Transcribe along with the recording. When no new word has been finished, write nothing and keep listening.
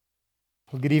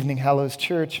Well, good evening, Hallows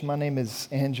Church. My name is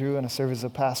Andrew, and I serve as a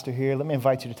pastor here. Let me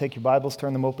invite you to take your Bibles,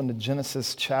 turn them open to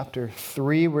Genesis chapter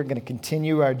 3. We're going to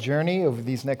continue our journey over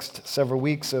these next several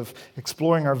weeks of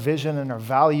exploring our vision and our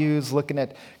values, looking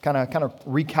at kind of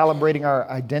recalibrating our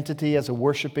identity as a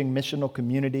worshiping missional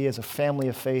community, as a family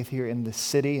of faith here in this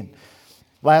city. And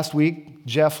last week,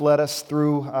 Jeff led us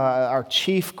through our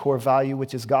chief core value,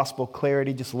 which is gospel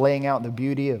clarity, just laying out the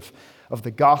beauty of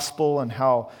the gospel and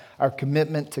how our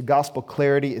commitment to gospel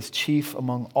clarity is chief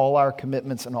among all our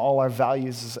commitments and all our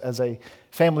values as a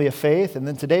family of faith. And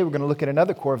then today we're going to look at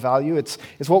another core value. It's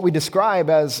what we describe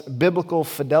as biblical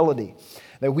fidelity.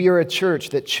 That we are a church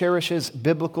that cherishes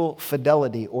biblical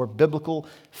fidelity or biblical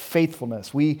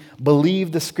faithfulness. We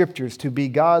believe the scriptures to be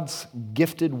God's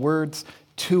gifted words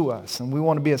to us. And we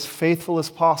want to be as faithful as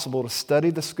possible to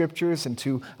study the scriptures and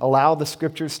to allow the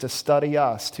scriptures to study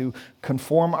us, to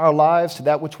conform our lives to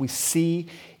that which we see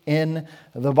in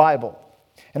the Bible.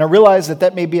 And I realize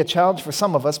that may be a challenge for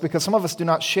some of us because some of us do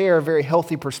not share a very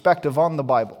healthy perspective on the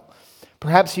Bible.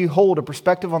 Perhaps you hold a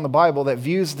perspective on the Bible that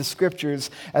views the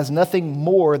scriptures as nothing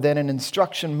more than an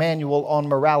instruction manual on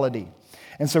morality.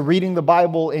 And so reading the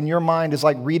Bible in your mind is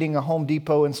like reading a Home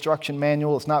Depot instruction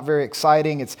manual. It's not very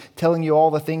exciting. It's telling you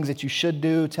all the things that you should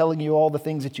do, telling you all the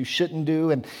things that you shouldn't do.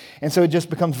 And so it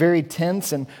just becomes very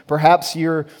tense, and perhaps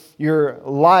your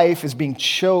life is being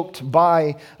choked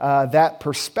by that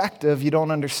perspective. You don't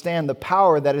understand the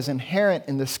power that is inherent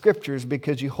in the scriptures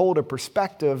because you hold a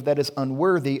perspective that is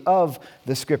unworthy of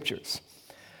the scriptures.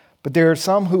 But there are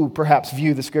some who perhaps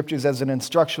view the scriptures as an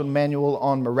instructional manual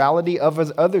on morality.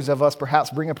 Others of us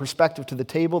perhaps bring a perspective to the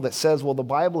table that says, well, the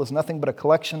Bible is nothing but a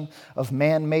collection of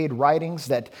man-made writings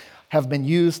that have been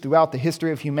used throughout the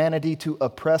history of humanity to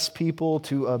oppress people,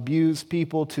 to abuse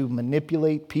people, to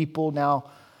manipulate people.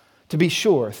 Now, to be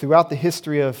sure, throughout the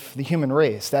history of the human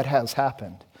race, that has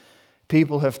happened.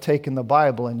 People have taken the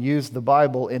Bible and used the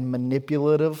Bible in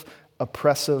manipulative,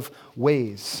 oppressive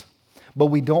ways. But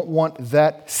we don't want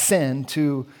that sin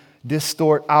to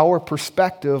distort our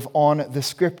perspective on the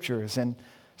scriptures. And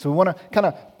so we want to kind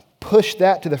of push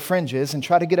that to the fringes and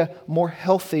try to get a more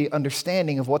healthy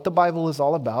understanding of what the Bible is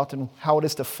all about and how it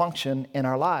is to function in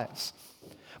our lives.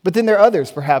 But then there are others,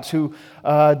 perhaps, who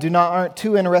aren't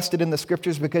too interested in the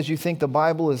scriptures because you think the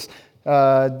Bible is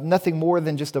nothing more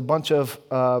than just a bunch of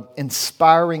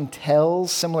inspiring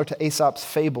tales similar to Aesop's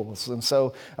fables. And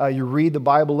so you read the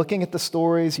Bible looking at the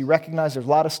stories. You recognize there's a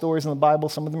lot of stories in the Bible.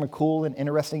 Some of them are cool and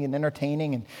interesting and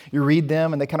entertaining. And you read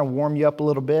them and they kind of warm you up a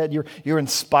little bit. You're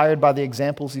inspired by the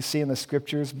examples you see in the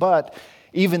scriptures. But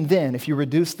even then, if you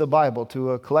reduce the Bible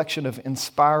to a collection of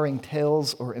inspiring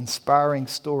tales or inspiring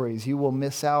stories, you will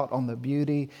miss out on the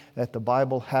beauty that the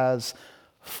Bible has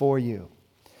for you.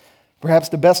 Perhaps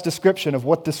the best description of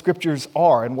what the scriptures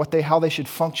are and how they should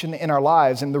function in our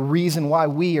lives and the reason why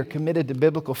we are committed to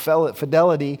biblical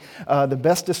fidelity, the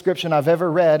best description I've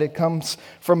ever read, it comes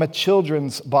from a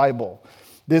children's Bible.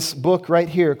 This book right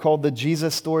here called the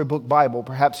Jesus Storybook Bible.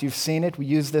 Perhaps you've seen it. We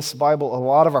use this Bible. A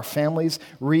lot of our families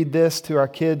read this to our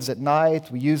kids at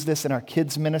night. We use this in our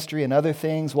kids' ministry and other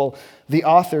things. Well, the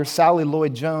author, Sally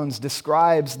Lloyd-Jones,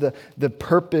 describes the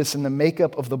purpose and the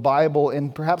makeup of the Bible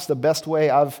in perhaps the best way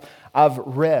I've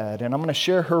read. And I'm going to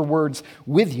share her words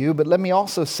with you. But let me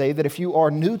also say that if you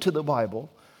are new to the Bible,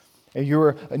 and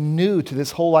you're new to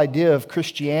this whole idea of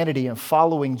Christianity and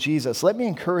following Jesus, let me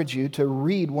encourage you to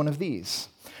read one of these.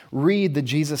 Read the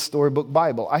Jesus Storybook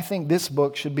Bible. I think this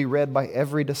book should be read by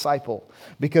every disciple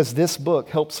because this book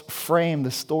helps frame the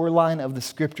storyline of the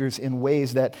scriptures in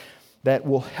ways that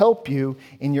will help you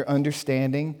in your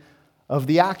understanding of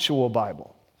the actual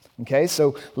Bible. Okay,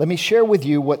 so let me share with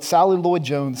you what Sally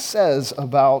Lloyd-Jones says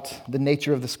about the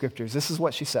nature of the scriptures. This is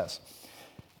what she says.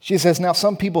 She says, now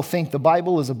some people think the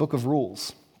Bible is a book of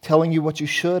rules, telling you what you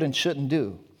should and shouldn't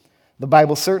do. The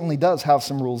Bible certainly does have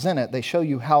some rules in it. They show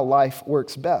you how life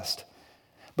works best.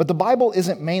 But the Bible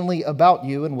isn't mainly about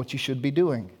you and what you should be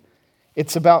doing.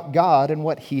 It's about God and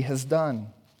what He has done.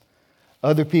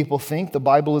 Other people think the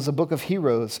Bible is a book of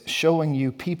heroes, showing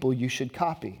you people you should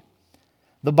copy.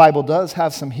 The Bible does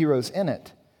have some heroes in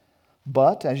it.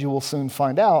 But, as you will soon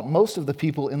find out, most of the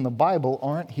people in the Bible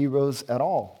aren't heroes at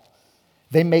all.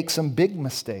 They make some big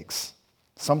mistakes,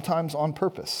 sometimes on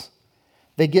purpose.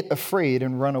 They get afraid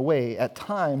and run away. At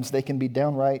times, they can be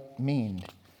downright mean.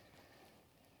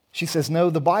 She says, no,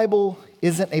 the Bible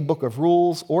isn't a book of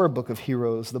rules or a book of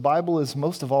heroes. The Bible is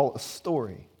most of all a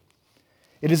story.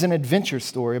 It is an adventure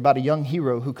story about a young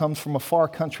hero who comes from a far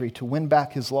country to win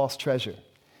back his lost treasure.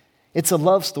 It's a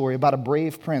love story about a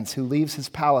brave prince who leaves his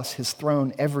palace, his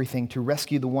throne, everything to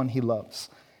rescue the one he loves.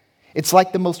 It's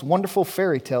like the most wonderful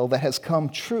fairy tale that has come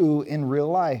true in real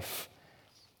life.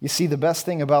 You see, the best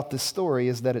thing about this story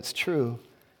is that it's true.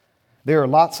 There are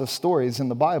lots of stories in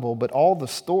the Bible, but all the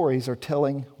stories are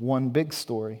telling one big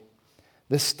story.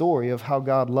 This story of how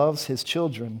God loves his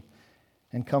children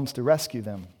and comes to rescue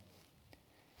them.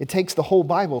 It takes the whole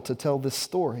Bible to tell this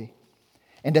story.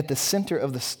 And at the center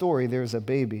of the story, there is a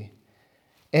baby.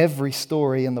 Every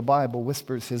story in the Bible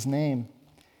whispers his name.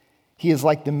 He is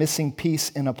like the missing piece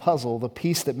in a puzzle, the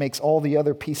piece that makes all the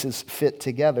other pieces fit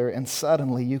together, and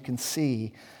suddenly you can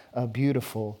see a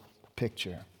beautiful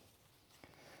picture.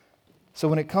 So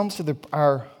when it comes to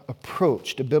our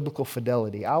approach to biblical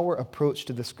fidelity, our approach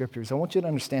to the Scriptures, I want you to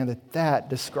understand that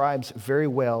describes very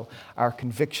well our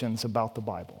convictions about the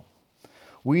Bible.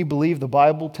 We believe the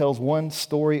Bible tells one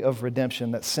story of redemption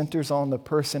that centers on the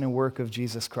person and work of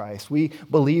Jesus Christ. We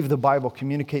believe the Bible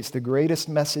communicates the greatest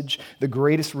message, the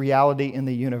greatest reality in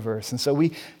the universe. And so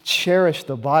we cherish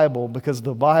the Bible because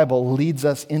the Bible leads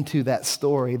us into that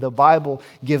story. The Bible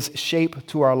gives shape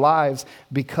to our lives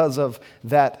because of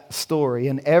that story.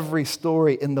 And every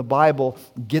story in the Bible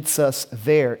gets us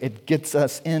there. It gets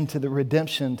us into the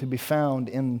redemption to be found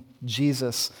in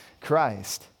Jesus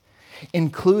Christ,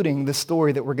 including the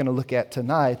story that we're going to look at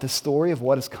tonight, the story of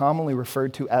what is commonly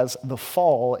referred to as the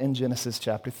fall in Genesis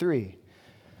chapter 3.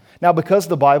 Now, because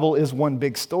the Bible is one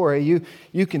big story,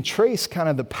 you can trace kind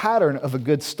of the pattern of a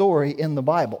good story in the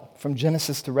Bible, from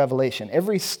Genesis to Revelation.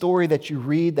 Every story that you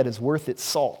read that is worth its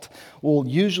salt will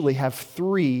usually have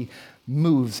 3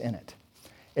 moves in it.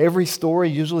 Every story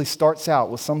usually starts out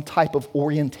with some type of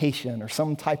orientation or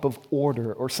some type of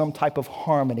order or some type of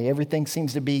harmony. Everything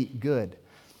seems to be good.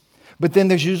 But then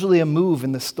there's usually a move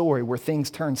in the story where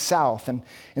things turn south, and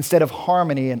instead of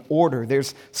harmony and order,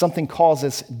 there's something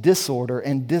causes disorder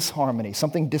and disharmony.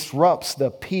 Something disrupts the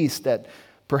peace that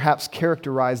perhaps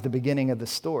characterized the beginning of the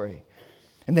story.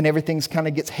 And then everything kind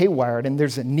of gets haywired, and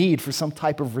there's a need for some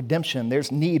type of redemption.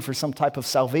 There's need for some type of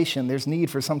salvation. There's need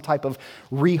for some type of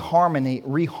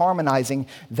reharmonizing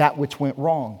that which went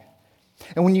wrong.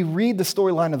 And when you read the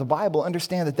storyline of the Bible,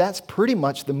 understand that that's pretty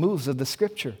much the moves of the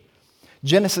Scripture.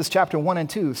 Genesis chapter 1 and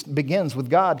 2 begins with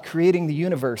God creating the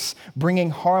universe, bringing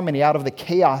harmony out of the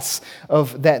chaos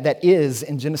of that is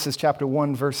in Genesis chapter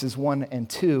 1, verses 1 and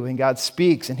 2. And God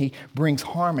speaks and he brings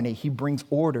harmony, he brings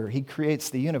order, he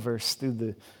creates the universe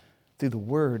through the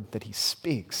word that he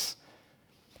speaks.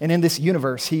 And in this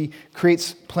universe, he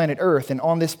creates planet Earth, and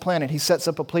on this planet, he sets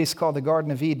up a place called the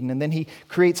Garden of Eden, and then he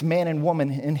creates man and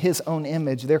woman in his own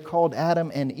image. They're called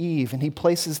Adam and Eve, and he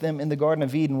places them in the Garden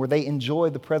of Eden where they enjoy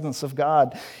the presence of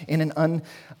God in an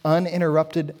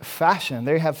uninterrupted fashion.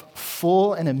 They have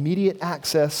full and immediate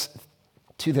access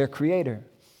to their Creator.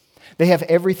 They have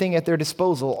everything at their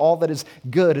disposal. All that is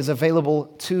good is available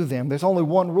to them. There's only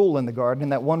one rule in the garden,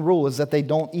 and that one rule is that they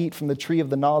don't eat from the tree of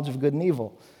the knowledge of good and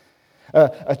evil.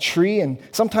 A tree, and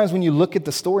sometimes when you look at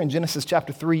the story in Genesis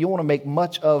chapter 3, you want to make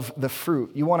much of the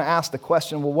fruit. You want to ask the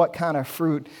question, well, what kind of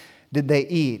fruit did they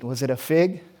eat? Was it a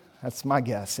fig? That's my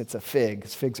guess. It's a fig,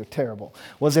 because figs are terrible.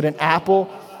 Was it an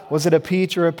apple? Was it a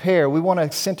peach or a pear? We want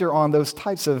to center on those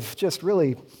types of just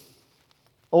really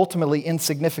ultimately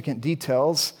insignificant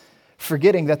details,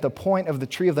 forgetting that the point of the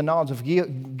tree of the knowledge of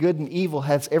good and evil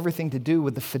has everything to do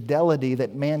with the fidelity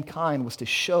that mankind was to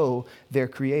show their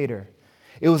Creator.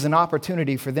 It was an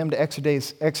opportunity for them to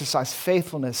exercise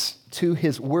faithfulness to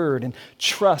his word and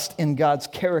trust in God's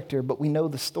character, but we know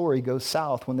the story goes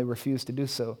south when they refuse to do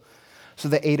so. So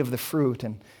they ate of the fruit,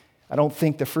 and I don't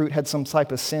think the fruit had some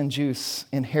type of sin juice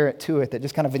inherent to it that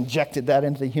just kind of injected that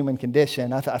into the human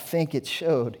condition. I think it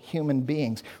showed human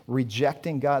beings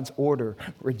rejecting God's order,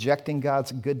 rejecting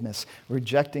God's goodness,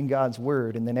 rejecting God's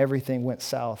word, and then everything went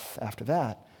south after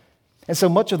that. And so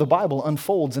much of the Bible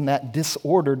unfolds in that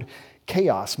disordered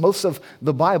chaos. Most of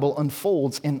the Bible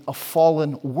unfolds in a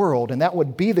fallen world, and that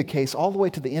would be the case all the way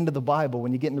to the end of the Bible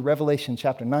when you get into Revelation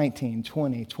chapter 19,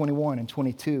 20, 21, and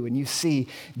 22, and you see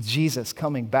Jesus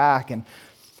coming back and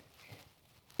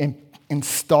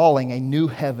installing a new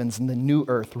heavens and the new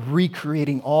earth,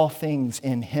 recreating all things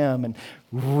in him and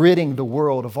ridding the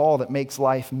world of all that makes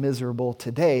life miserable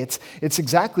today. It's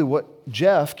exactly what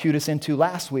Jeff cued us into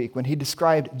last week when he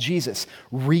described Jesus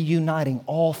reuniting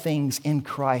all things in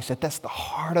Christ. That's the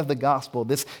heart of the gospel,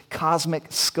 this cosmic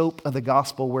scope of the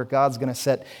gospel where God's going to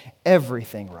set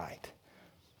everything right.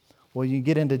 Well, you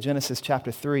get into Genesis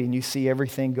chapter 3 and you see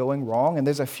everything going wrong, and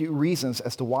there's a few reasons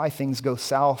as to why things go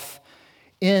south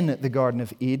in the Garden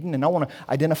of Eden. And I want to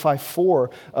identify 4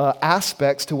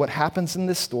 aspects to what happens in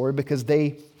this story because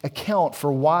they account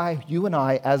for why you and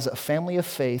I, as a family of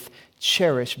faith,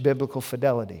 cherish biblical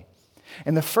fidelity.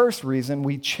 And the first reason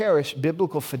we cherish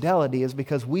biblical fidelity is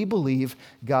because we believe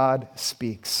God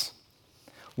speaks.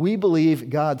 We believe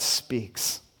God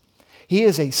speaks. He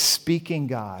is a speaking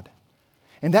God.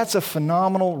 And that's a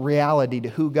phenomenal reality to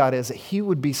who God is, that He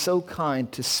would be so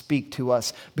kind to speak to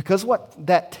us. Because what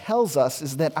that tells us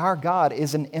is that our God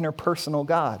is an interpersonal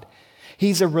God.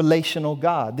 He's a relational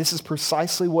God. This is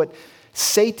precisely what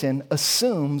Satan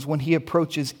assumes when he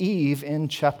approaches Eve in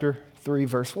chapter 3,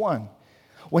 verse 1.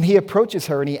 When he approaches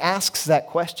her and he asks that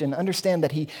question, understand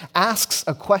that he asks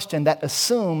a question that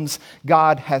assumes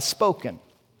God has spoken.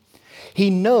 He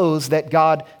knows that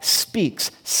God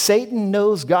speaks. Satan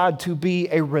knows God to be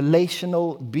a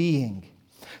relational being.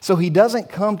 So he doesn't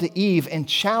come to Eve and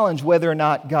challenge whether or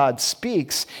not God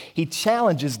speaks. He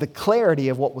challenges the clarity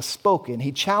of what was spoken.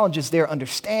 He challenges their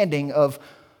understanding of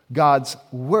God's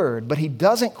word. But he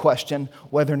doesn't question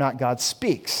whether or not God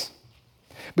speaks.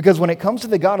 Because when it comes to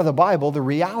the God of the Bible, the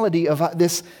reality of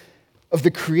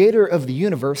the creator of the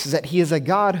universe is that He is a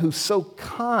God who's so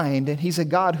kind, and He's a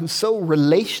God who's so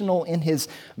relational in His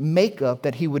makeup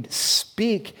that He would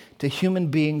speak to human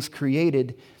beings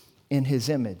created in His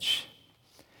image.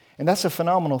 And that's a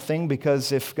phenomenal thing,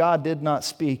 because if God did not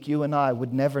speak, you and I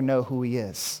would never know who He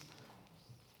is.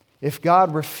 If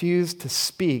God refused to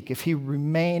speak, if He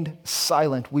remained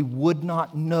silent, we would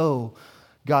not know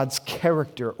God's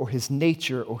character or His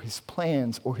nature or His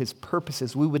plans or His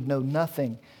purposes. We would know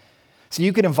nothing. So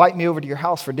you could invite me over to your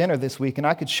house for dinner this week, and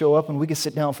I could show up and we could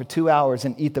sit down for 2 hours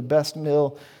and eat the best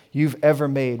meal you've ever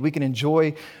made. We can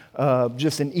enjoy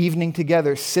just an evening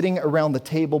together sitting around the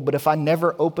table, but if I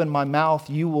never open my mouth,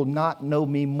 you will not know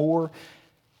me more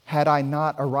had I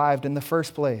not arrived in the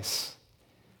first place.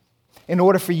 In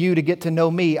order for you to get to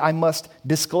know me, I must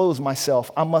disclose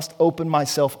myself. I must open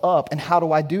myself up. And how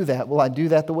do I do that? Well, I do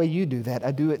that the way you do that.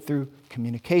 I do it through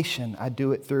communication. I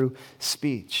do it through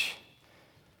speech.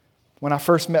 When I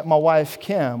first met my wife,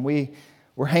 Kim, we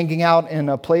were hanging out in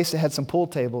a place that had some pool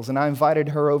tables, and I invited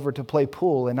her over to play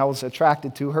pool, and I was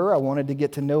attracted to her. I wanted to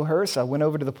get to know her, so I went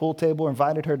over to the pool table,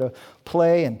 invited her to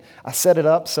play, and I set it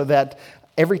up so that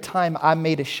every time I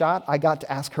made a shot, I got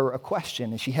to ask her a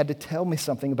question, and she had to tell me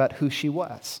something about who she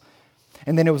was.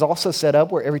 And then it was also set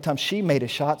up where every time she made a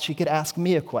shot, she could ask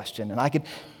me a question, and I could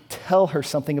tell her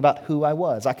something about who I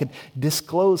was. I could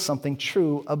disclose something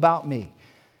true about me.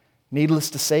 Needless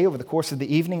to say, over the course of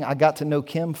the evening, I got to know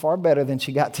Kim far better than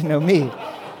she got to know me.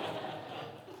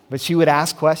 But she would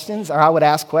ask questions, or I would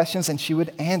ask questions, and she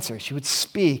would answer. She would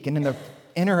speak, and in the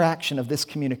interaction of this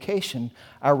communication,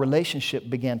 our relationship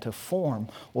began to form.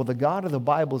 Well, the God of the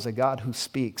Bible is a God who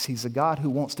speaks. He's a God who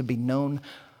wants to be known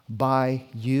by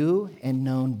you and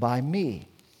known by me.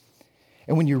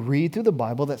 And when you read through the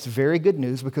Bible, that's very good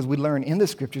news, because we learn in the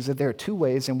Scriptures that there are two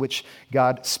ways in which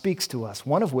God speaks to us,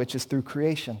 one of which is through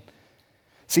creation.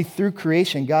 See, through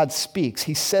creation, God speaks.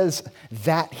 He says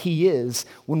that He is.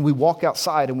 When we walk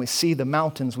outside and we see the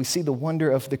mountains, we see the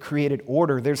wonder of the created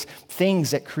order. There's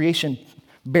things that creation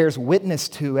bears witness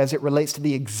to as it relates to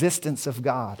the existence of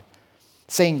God,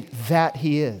 saying that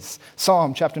He is.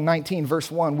 Psalm chapter 19,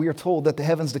 verse 1, we are told that the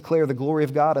heavens declare the glory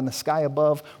of God and the sky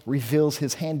above reveals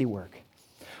His handiwork.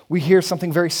 We hear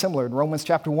something very similar in Romans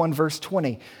chapter 1, verse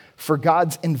 20. For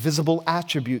God's invisible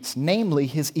attributes, namely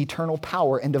His eternal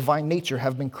power and divine nature,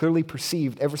 have been clearly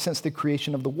perceived ever since the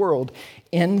creation of the world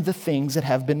in the things that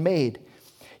have been made.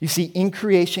 You see, in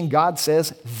creation, God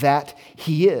says that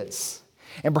He is.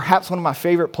 And perhaps one of my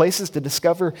favorite places to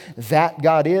discover that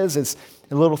God is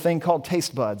a little thing called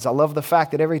taste buds. I love the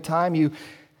fact that every time you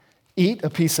eat a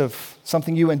piece of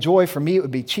something you enjoy, for me it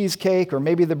would be cheesecake or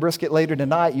maybe the brisket later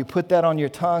tonight, you put that on your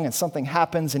tongue and something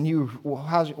happens and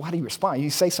how do you respond? You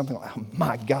say something like, oh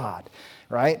my God,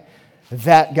 right?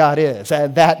 That God is.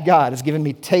 That God has given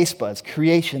me taste buds,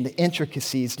 creation, the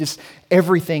intricacies, just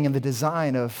everything in the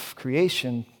design of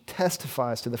creation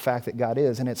testifies to the fact that God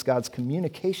is, and it's God's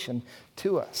communication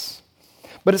to us.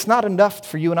 But it's not enough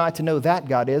for you and I to know that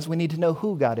God is. We need to know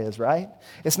who God is, right?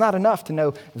 It's not enough to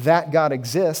know that God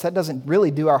exists. That doesn't really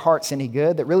do our hearts any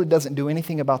good. That really doesn't do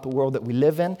anything about the world that we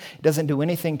live in. It doesn't do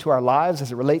anything to our lives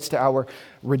as it relates to our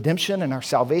redemption and our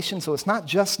salvation. So it's not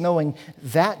just knowing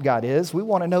that God is. We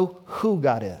want to know who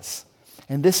God is.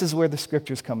 And this is where the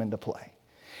Scriptures come into play.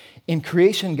 In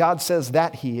creation, God says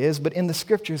that He is, but in the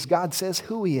Scriptures, God says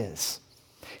who He is.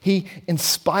 He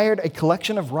inspired a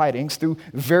collection of writings through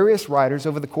various writers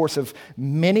over the course of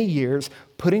many years,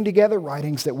 putting together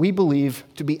writings that we believe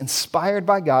to be inspired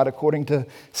by God according to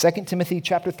 2 Timothy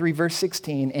chapter 3, verse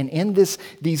 16. And in these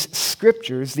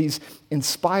scriptures, these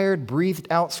inspired, breathed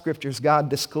out scriptures, God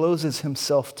discloses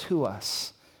Himself to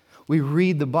us. We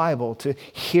read the Bible to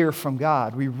hear from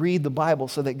God. We read the Bible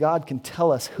so that God can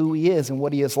tell us who He is and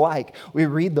what He is like. We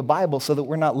read the Bible so that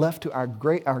we're not left to our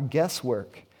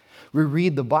guesswork. We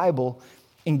read the Bible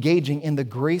engaging in the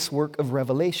grace work of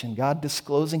revelation, God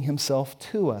disclosing Himself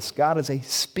to us. God is a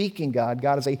speaking God.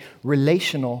 God is a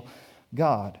relational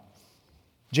God.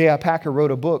 J.I. Packer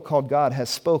wrote a book called God Has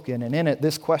Spoken, and in it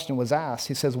this question was asked.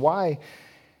 He says,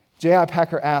 J.I.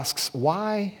 Packer asks,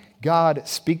 why God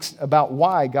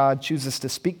chooses to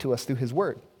speak to us through His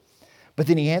Word. But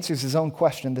then he answers his own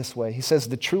question this way. He says,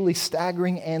 the truly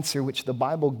staggering answer which the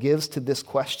Bible gives to this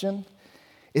question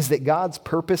is that God's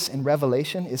purpose in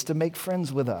revelation is to make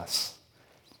friends with us.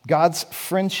 God's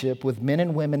friendship with men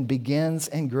and women begins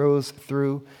and grows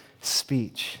through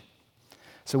speech.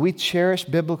 So we cherish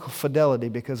biblical fidelity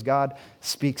because God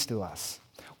speaks to us.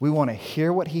 We want to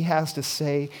hear what He has to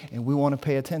say, and we want to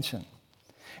pay attention.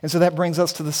 And so that brings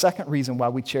us to the second reason why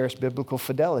we cherish biblical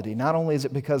fidelity. Not only is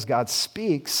it because God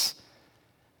speaks,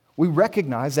 we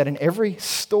recognize that in every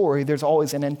story there's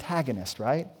always an antagonist,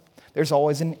 right? There's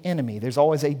always an enemy. There's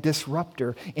always a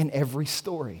disruptor in every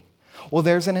story. Well,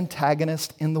 there's an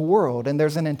antagonist in the world, and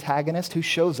there's an antagonist who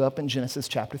shows up in Genesis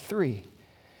chapter 3.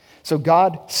 So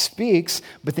God speaks,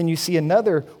 but then you see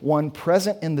another one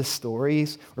present in the story.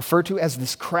 He's referred to as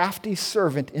this crafty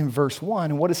servant in verse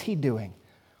 1. And what is he doing?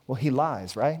 Well, he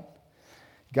lies, right?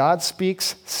 God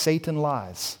speaks, Satan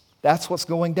lies. That's what's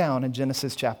going down in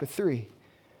Genesis chapter 3.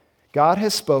 God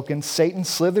has spoken, Satan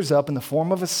slithers up in the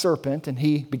form of a serpent, and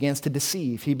he begins to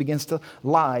deceive. He begins to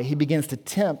lie. He begins to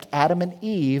tempt Adam and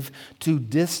Eve to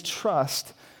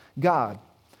distrust God.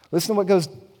 Listen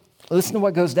to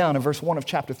what goes down in verse 1 of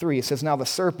chapter 3. It says, now the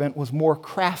serpent was more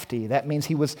crafty. That means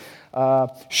he was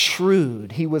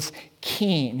shrewd. He was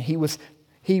keen. He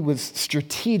was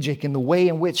strategic in the way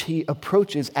in which he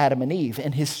approaches Adam and Eve.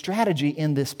 And his strategy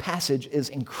in this passage is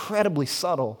incredibly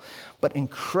subtle, but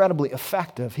incredibly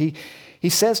effective. He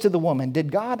says to the woman,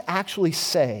 did God actually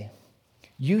say,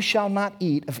 you shall not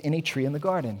eat of any tree in the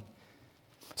garden?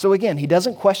 So again, he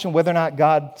doesn't question whether or not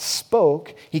God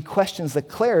spoke. He questions the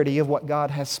clarity of what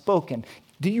God has spoken.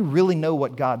 Do you really know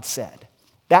what God said?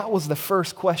 That was the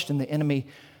first question the enemy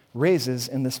raises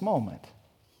in this moment.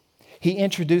 He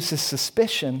introduces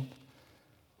suspicion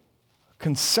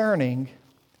concerning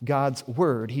God's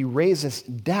word. He raises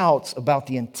doubts about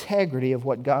the integrity of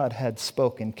what God had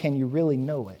spoken. Can you really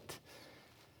know it?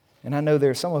 And I know there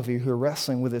are some of you who are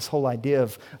wrestling with this whole idea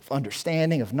of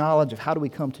understanding, of knowledge, of how do we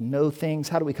come to know things,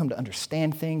 how do we come to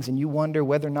understand things, and you wonder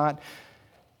whether or not,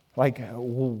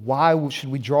 why should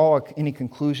we draw any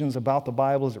conclusions about the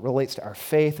Bible as it relates to our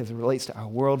faith, as it relates to our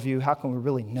worldview? How can we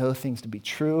really know things to be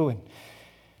true?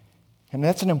 And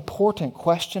that's an important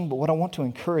question, but what I want to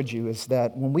encourage you is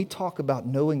that when we talk about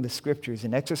knowing the Scriptures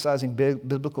and exercising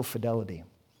biblical fidelity,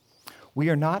 we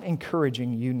are not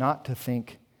encouraging you not to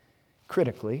think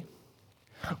critically,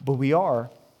 but we are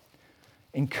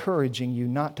encouraging you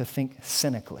not to think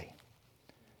cynically.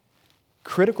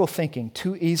 Critical thinking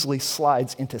too easily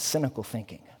slides into cynical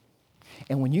thinking.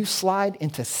 And when you slide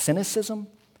into cynicism,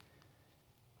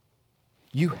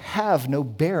 you have no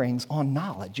bearings on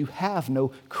knowledge. You have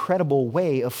no credible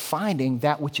way of finding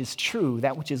that which is true,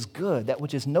 that which is good, that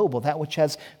which is noble, that which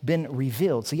has been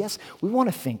revealed. So yes, we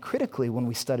want to think critically when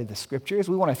we study the Scriptures.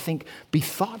 We want to be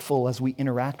thoughtful as we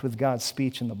interact with God's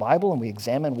speech in the Bible and we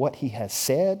examine what He has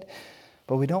said,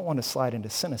 but we don't want to slide into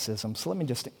cynicism. So let me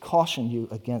just caution you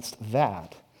against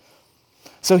that.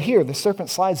 So here, the serpent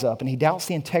slides up and he doubts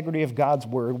the integrity of God's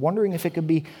word, wondering if it could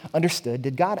be understood.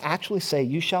 Did God actually say,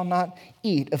 you shall not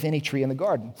eat of any tree in the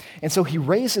garden? And so he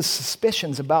raises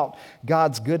suspicions about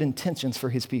God's good intentions for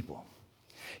His people.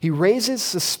 He raises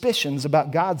suspicions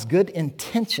about God's good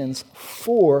intentions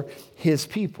for His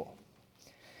people.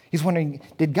 He's wondering,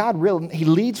 did God really, he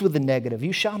leads with the negative,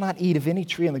 you shall not eat of any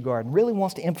tree in the garden, really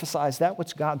wants to emphasize that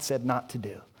which God said not to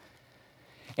do.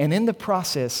 And in the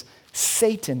process,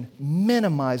 Satan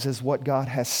minimizes what God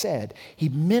has said. He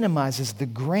minimizes the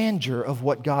grandeur of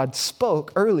what God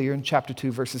spoke earlier in chapter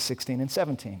 2, verses 16 and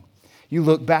 17. You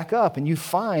look back up and you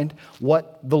find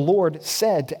what the Lord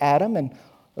said to Adam and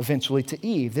eventually to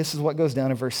Eve. This is what goes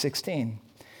down in verse 16.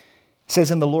 It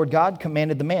says, and the Lord God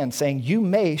commanded the man, saying, you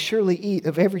may surely eat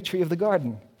of every tree of the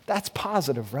garden. That's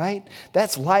positive, right?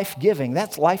 That's life-giving.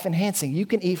 That's life-enhancing. You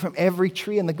can eat from every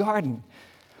tree in the garden.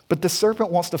 But the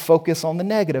serpent wants to focus on the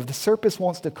negative. The serpent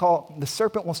wants to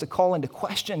call into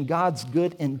question God's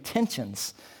good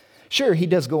intentions. Sure, he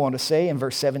does go on to say in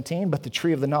verse 17, but the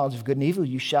tree of the knowledge of good and evil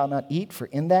you shall not eat, for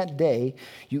in that day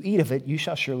you eat of it, you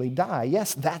shall surely die.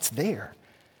 Yes, that's there.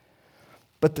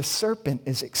 But the serpent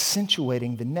is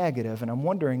accentuating the negative, and I'm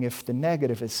wondering if the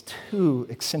negative is too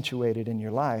accentuated in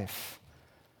your life.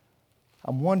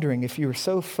 I'm wondering if you are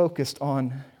so focused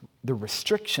on the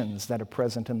restrictions that are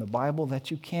present in the Bible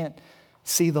that you can't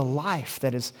see the life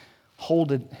that is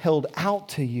held out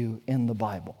to you in the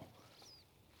Bible.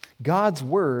 God's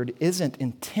word isn't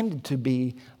intended to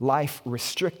be life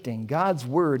restricting. God's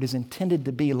word is intended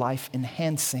to be life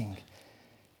enhancing.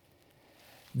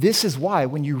 This is why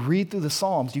when you read through the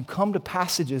Psalms, you come to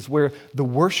passages where the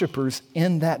worshipers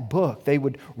in that book, they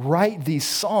would write these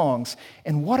songs.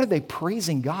 And what are they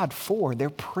praising God for? They're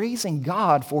praising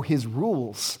God for his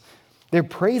rules. They're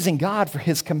praising God for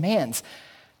his commands.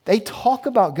 They talk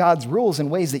about God's rules in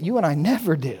ways that you and I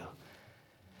never do.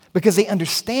 Because they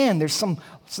understand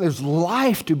there's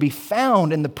life to be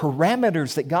found in the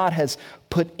parameters that God has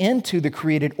put into the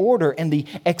created order and the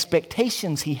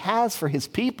expectations he has for his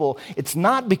people. It's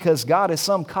not because God is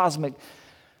some cosmic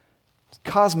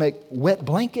wet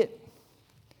blanket.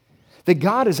 That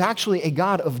God is actually a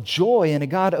God of joy and a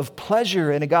God of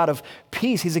pleasure and a God of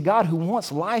peace. He's a God who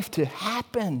wants life to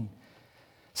happen.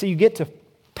 So you get to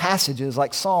passages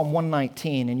like Psalm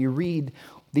 119 and you read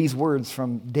these words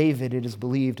from David, it is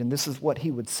believed, and this is what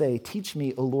he would say: "Teach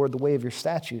me, O Lord, the way of your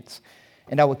statutes,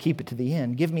 and I will keep it to the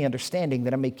end. Give me understanding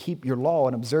that I may keep your law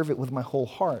and observe it with my whole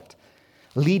heart.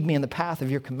 Lead me in the path of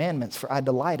your commandments, for I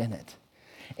delight in it.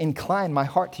 Incline my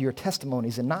heart to your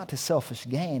testimonies and not to selfish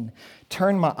gain.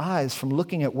 Turn my eyes from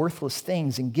looking at worthless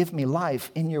things and give me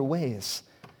life in your ways.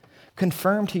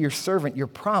 Confirm to your servant your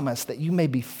promise that you may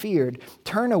be feared.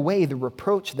 Turn away the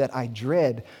reproach that I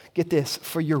dread." Get this,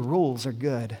 "for your rules are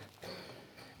good.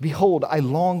 Behold, I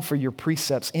long for your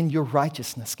precepts. In your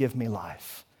righteousness give me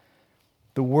life."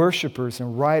 The worshipers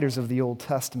and writers of the Old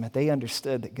Testament, they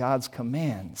understood that God's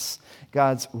commands,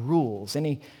 God's rules,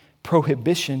 any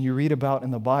prohibition you read about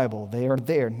in the Bible, they are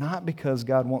there not because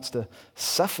God wants to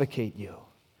suffocate you.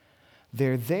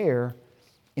 They're there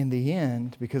in the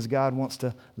end because God wants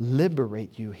to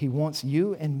liberate you. He wants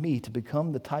you and me to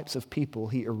become the types of people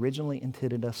he originally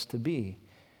intended us to be.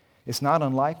 It's not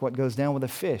unlike what goes down with a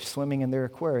fish swimming in their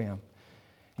aquarium.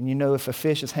 And you know, if a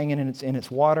fish is hanging in its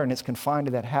water and it's confined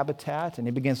to that habitat, and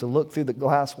it begins to look through the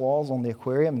glass walls on the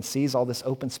aquarium and sees all this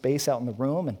open space out in the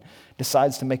room and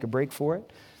decides to make a break for it.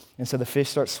 And so the fish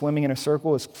starts swimming in a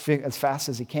circle as fast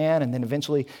as he can, and then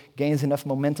eventually gains enough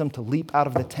momentum to leap out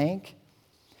of the tank.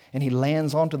 And he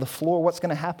lands onto the floor. What's going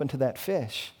to happen to that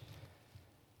fish?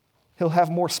 He'll have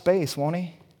more space, won't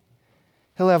he?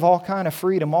 He'll have all kind of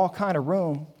freedom, all kind of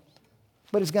room,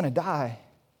 but he's going to die.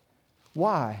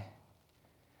 Why?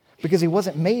 Because he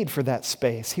wasn't made for that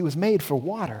space. He was made for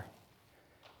water.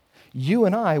 You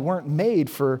and I weren't made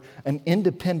for an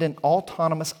independent,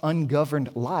 autonomous,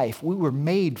 ungoverned life. We were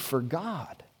made for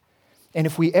God. And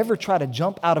if we ever try to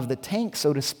jump out of the tank,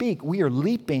 so to speak, we are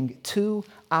leaping to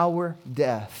our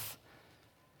death.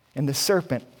 And the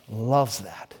serpent loves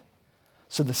that.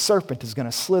 So the serpent is going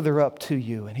to slither up to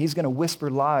you, and he's going to whisper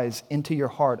lies into your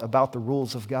heart about the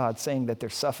rules of God, saying that they're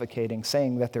suffocating,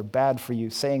 saying that they're bad for you,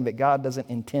 saying that God doesn't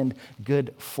intend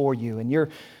good for you. And you're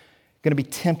going to be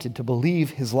tempted to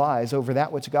believe his lies over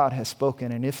that which God has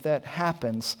spoken. And if that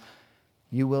happens,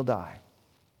 you will die.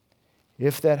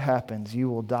 If that happens,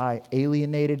 you will die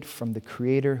alienated from the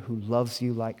Creator who loves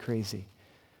you like crazy.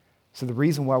 So the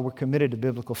reason why we're committed to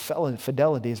biblical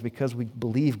fidelity is because we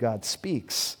believe God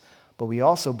speaks, but we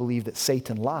also believe that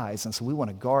Satan lies, and so we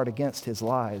want to guard against his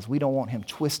lies. We don't want him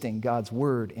twisting God's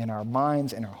word in our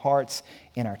minds, in our hearts,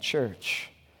 in our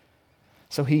church.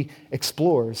 So he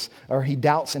explores, or he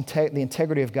doubts the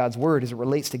integrity of God's word as it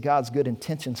relates to God's good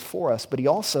intentions for us, but he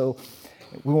also,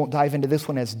 we won't dive into this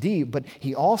one as deep, but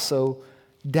he also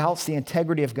doubts the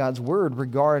integrity of God's word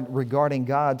regarding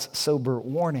God's sober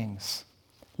warnings.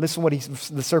 Listen what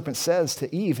the serpent says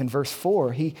to Eve in verse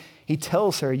 4. He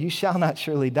tells her, "You shall not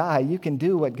surely die. You can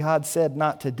do what God said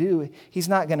not to do. He's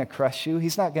not going to crush you.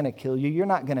 He's not going to kill you. You're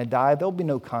not going to die. There'll be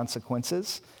no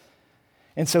consequences."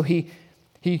 And so he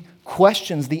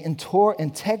questions the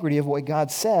integrity of what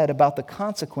God said about the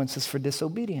consequences for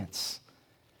disobedience.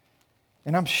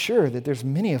 And I'm sure that there's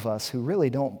many of us who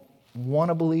really don't want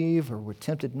to believe, or we're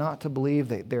tempted not to believe,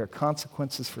 that there are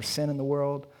consequences for sin in the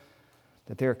world,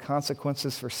 that there are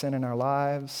consequences for sin in our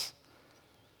lives.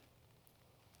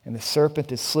 And the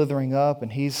serpent is slithering up,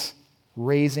 and he's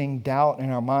raising doubt in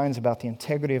our minds about the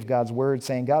integrity of God's word,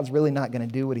 saying God's really not going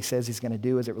to do what he says he's going to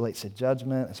do as it relates to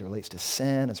judgment, as it relates to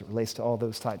sin, as it relates to all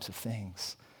those types of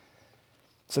things.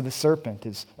 So the serpent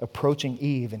is approaching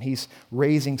Eve, and he's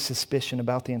raising suspicion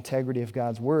about the integrity of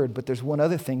God's word. But there's one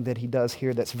other thing that he does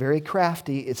here that's very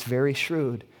crafty, it's very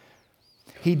shrewd.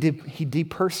 He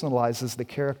depersonalizes the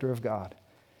character of God.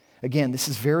 Again, this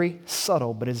is very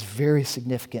subtle, but it's very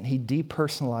significant. He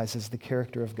depersonalizes the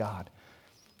character of God.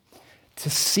 To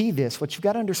see this, what you've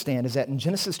got to understand is that in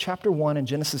Genesis chapter 1 and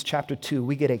Genesis chapter 2,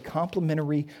 we get a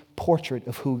complementary portrait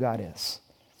of who God is.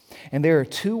 And there are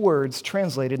two words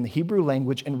translated in the Hebrew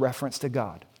language in reference to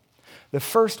God. The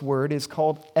first word is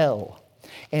called El,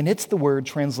 and it's the word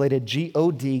translated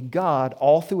G-O-D, God,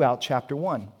 all throughout chapter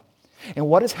 1. And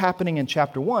what is happening in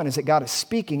chapter 1 is that God is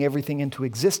speaking everything into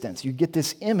existence. You get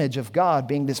this image of God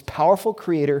being this powerful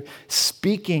creator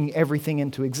speaking everything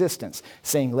into existence,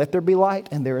 saying, let there be light,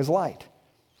 and there is light.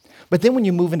 But then when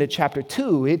you move into chapter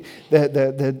 2,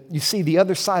 you see the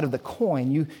other side of the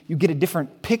coin. You get a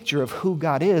different picture of who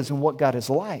God is and what God is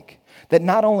like. That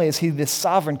not only is he this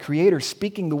sovereign creator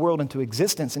speaking the world into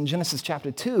existence, in Genesis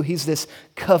chapter 2, he's this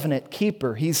covenant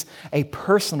keeper. He's a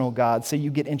personal God. So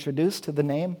you get introduced to the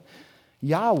name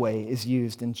Yahweh is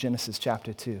used in Genesis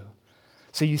chapter 2.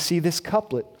 So you see this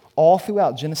couplet all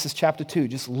throughout Genesis chapter 2,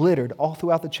 just littered all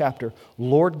throughout the chapter.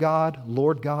 Lord God,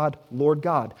 Lord God, Lord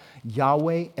God.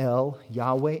 Yahweh El,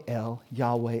 Yahweh El,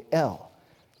 Yahweh El.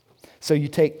 So you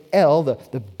take El,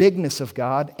 the bigness of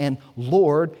God, and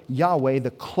Lord, Yahweh,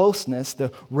 the closeness,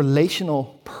 the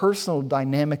relational, personal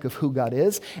dynamic of who God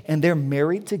is, and they're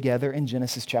married together in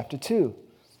Genesis chapter 2.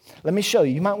 Let me show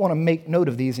you. You might want to make note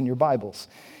of these in your Bibles.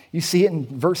 You see it in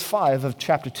verse 5 of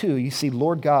chapter 2. You see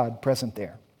Lord God present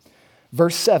there.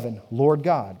 Verse 7, Lord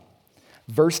God.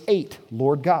 Verse 8,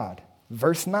 Lord God.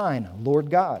 Verse 9,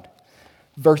 Lord God.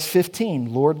 Verse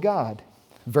 15, Lord God.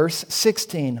 Verse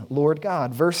 16, Lord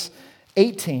God. Verse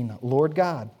 18, Lord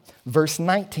God. Verse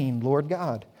 19, Lord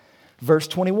God. Verse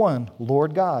 21,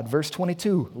 Lord God. Verse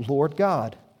 22, Lord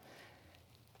God.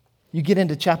 You get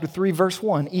into chapter 3, verse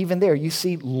 1. Even there, you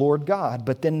see Lord God.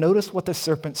 But then notice what the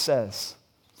serpent says.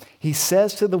 He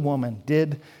says to the woman,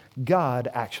 did God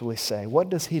actually say? What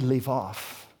does he leave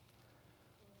off?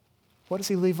 What does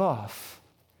he leave off?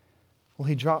 Well,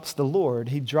 he drops the Lord.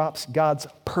 He drops God's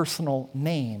personal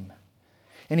name.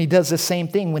 And he does the same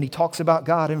thing when he talks about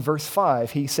God in verse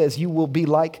 5. He says, you will be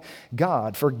like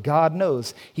God, for God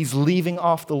knows. He's leaving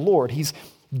off the Lord. He's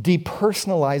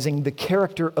depersonalizing the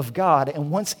character of God.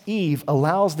 And once Eve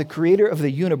allows the creator of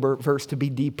the universe to be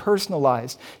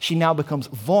depersonalized, she now becomes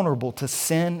vulnerable to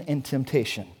sin and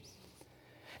temptation.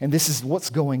 And this is what's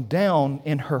going down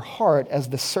in her heart as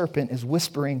the serpent is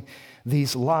whispering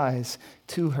these lies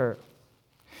to her.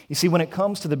 You see, when it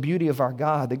comes to the beauty of our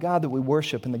God, the God that we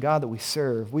worship and the God that we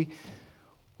serve, we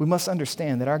must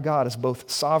understand that our God is both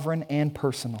sovereign and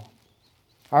personal.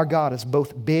 Our God is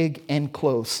both big and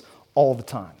close all the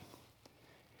time.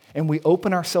 And we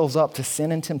open ourselves up to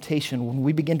sin and temptation when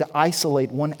we begin to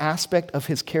isolate one aspect of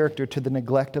his character to the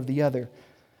neglect of the other.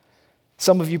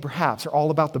 Some of you perhaps are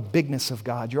all about the bigness of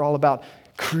God. You're all about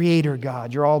creator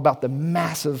God. You're all about the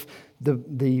massive,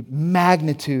 the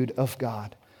magnitude of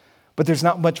God. But there's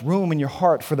not much room in your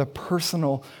heart for the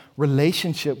personal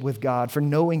relationship with God, for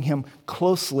knowing him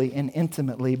closely and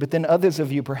intimately. But then others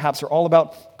of you perhaps are all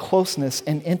about closeness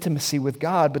and intimacy with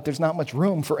God, but there's not much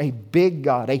room for a big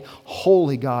God, a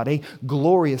holy God, a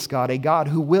glorious God, a God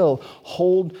who will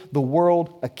hold the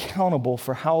world accountable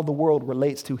for how the world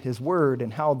relates to his word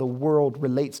and how the world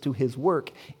relates to his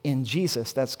work in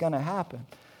Jesus. That's going to happen.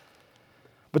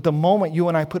 But the moment you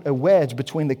and I put a wedge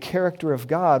between the character of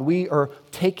God, we are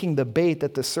taking the bait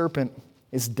that the serpent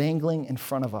is dangling in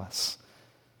front of us.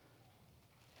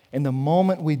 And the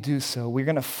moment we do so, we're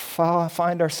going to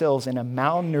find ourselves in a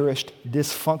malnourished,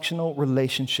 dysfunctional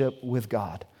relationship with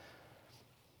God.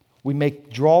 We may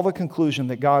draw the conclusion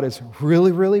that God is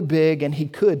really, really big and he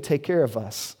could take care of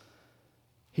us.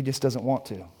 He just doesn't want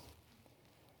to.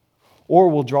 Or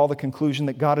we'll draw the conclusion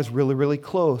that God is really, really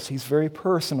close. He's very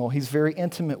personal. He's very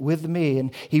intimate with me,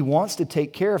 and he wants to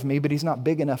take care of me, but he's not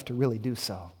big enough to really do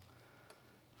so.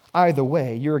 Either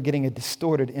way, you're getting a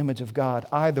distorted image of God.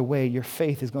 Either way, your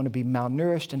faith is going to be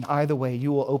malnourished, and either way,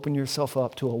 you will open yourself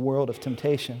up to a world of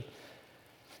temptation.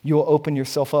 You will open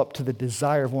yourself up to the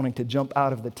desire of wanting to jump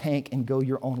out of the tank and go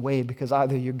your own way, because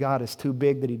either your God is too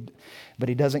big but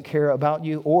he doesn't care about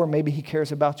you, or maybe he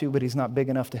cares about you but he's not big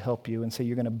enough to help you, and so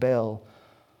you're going to bail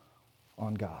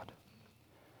on God.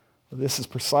 Well, this is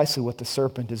precisely what the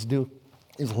serpent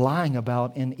is lying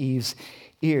about in Eve's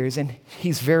ears, and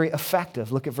he's very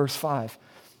effective. Look at verse 5.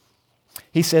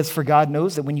 He says, for God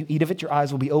knows that when you eat of it, your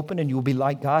eyes will be opened and you will be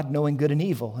like God, knowing good and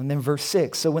evil. And then verse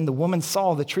 6, so when the woman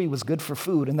saw the tree was good for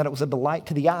food and that it was a delight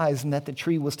to the eyes and that the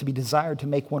tree was to be desired to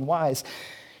make one wise,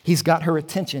 He's got her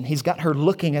attention. He's got her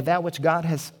looking at that which God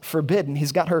has forbidden.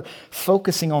 He's got her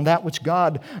focusing on that which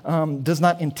God does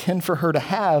not intend for her to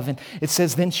have. And it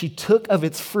says, then she took of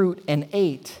its fruit and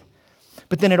ate.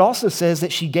 But then it also says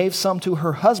that she gave some to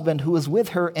her husband who was with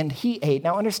her, and he ate.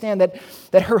 Now understand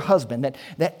that her husband,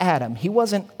 that Adam, he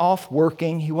wasn't off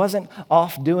working. He wasn't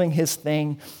off doing his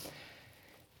thing.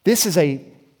 This is a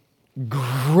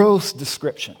gross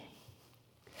description.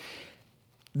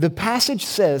 The passage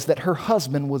says that her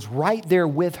husband was right there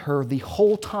with her the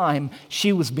whole time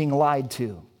she was being lied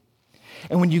to.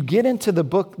 And when you get into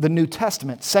the New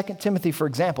Testament, 2 Timothy, for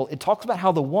example, it talks about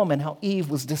how the woman, how Eve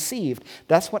was deceived.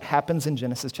 That's what happens in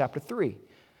Genesis chapter 3.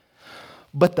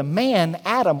 But the man,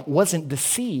 Adam, wasn't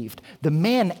deceived. The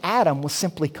man, Adam, was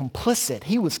simply complicit.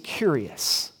 He was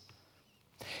curious.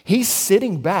 He's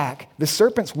sitting back, the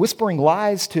serpent's whispering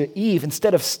lies to Eve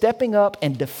instead of stepping up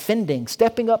and defending,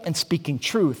 stepping up and speaking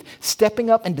truth, stepping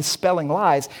up and dispelling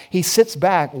lies. He sits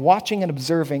back, watching and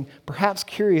observing, perhaps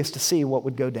curious to see what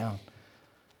would go down.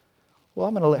 Well,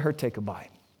 I'm going to let her take a bite,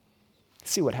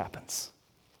 see what happens.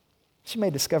 She may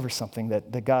discover something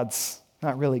that God's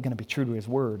not really going to be true to his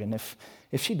word. And if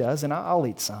she does, then I'll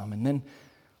eat some, and then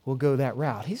we'll go that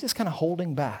route. He's just kind of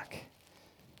holding back.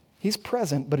 He's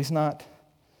present, but he's not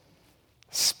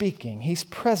speaking. He's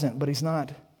present, but he's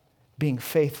not being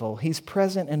faithful. He's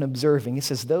present and observing.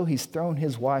 It's as though he's thrown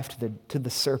his wife to the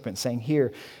serpent, saying,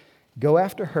 here, go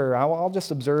after her. I'll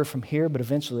just observe from here, but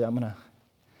eventually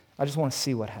I just want to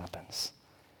see what happens.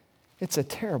 It's a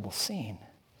terrible scene.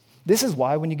 This is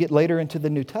why when you get later into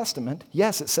the New Testament,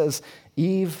 yes, it says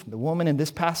Eve, the woman in this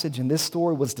passage, in this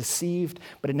story, was deceived,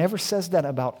 but it never says that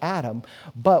about Adam.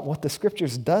 But what the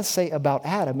scriptures does say about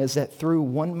Adam is that through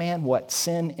one man,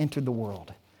 sin entered the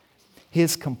world.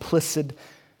 His complicit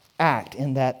act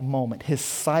in that moment, his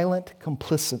silent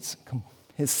compliance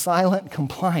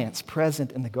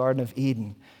present in the Garden of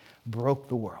Eden broke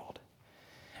the world.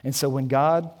 And so when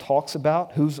God talks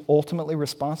about who's ultimately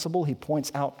responsible, he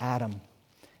points out Adam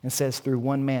and says, through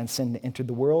one man sin entered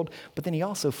the world. But then he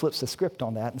also flips the script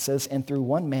on that and says, and through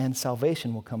one man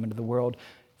salvation will come into the world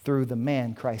through the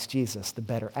man, Christ Jesus, the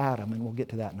better Adam. And we'll get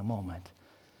to that in a moment.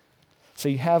 So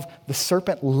you have the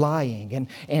serpent lying,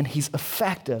 and he's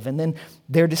effective. And then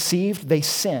they're deceived, they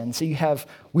sin. So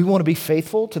we want to be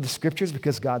faithful to the scriptures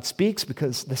because God speaks,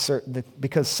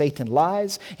 because Satan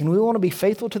lies. And we want to be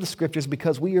faithful to the scriptures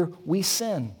because we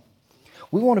sin.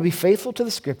 We want to be faithful to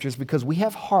the scriptures because we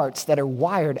have hearts that are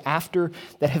wired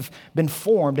that have been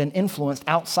formed and influenced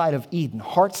outside of Eden,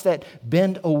 hearts that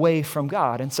bend away from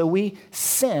God. And so we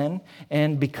sin,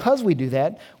 and because we do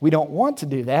that, we don't want to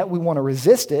do that. We want to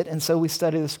resist it, and so we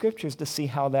study the scriptures to see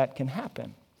how that can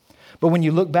happen. But when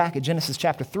you look back at Genesis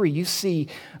chapter 3, you see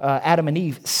Adam and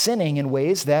Eve sinning in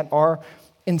ways that are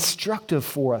instructive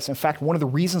for us. In fact, one of the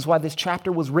reasons why this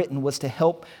chapter was written was to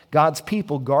help God's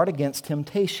people guard against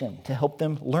temptation, to help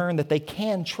them learn that they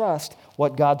can trust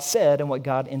what God said and what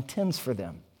God intends for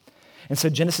them. And so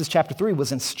Genesis chapter 3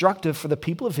 was instructive for the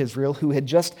people of Israel who had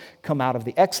just come out of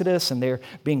the Exodus, and they're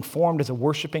being formed as a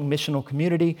worshiping missional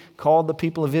community called the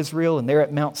people of Israel, and they're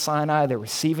at Mount Sinai. They're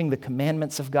receiving the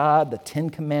commandments of God, the 10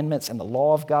 commandments and the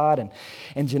law of God.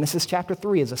 And Genesis chapter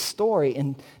 3 is a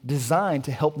story designed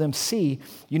to help them see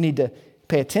you need to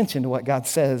pay attention to what God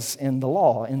says in the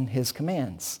law, in his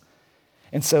commands.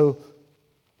 And so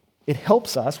it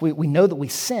helps us. We know that we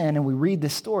sin, and we read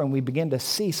this story and we begin to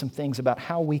see some things about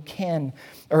how we can,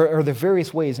 or the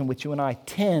various ways in which you and I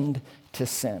tend to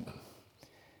sin.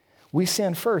 We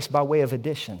sin first by way of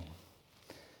addition.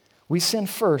 We sin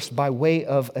first by way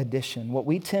of addition. What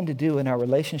we tend to do in our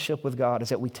relationship with God is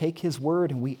that we take his word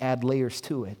and we add layers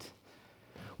to it.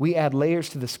 We add layers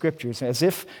to the scriptures as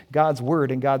if God's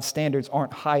word and God's standards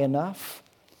aren't high enough.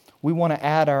 We want to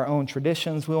add our own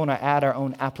traditions. We want to add our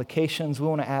own applications. We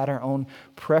want to add our own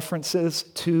preferences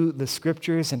to the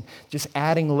scriptures and just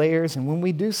adding layers. And when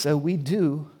we do so, we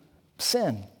do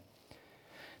sin.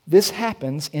 This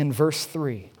happens in verse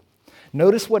 3.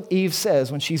 Notice what Eve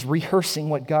says when she's rehearsing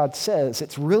what God says.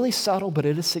 It's really subtle, but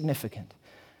it is significant.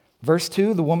 Verse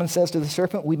 2, the woman says to the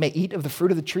serpent, we may eat of the fruit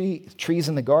of the trees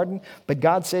in the garden, but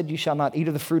God said, you shall not eat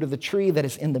of the fruit of the tree that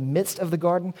is in the midst of the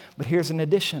garden. But here's an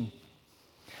addition.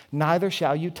 Neither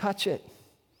shall you touch it.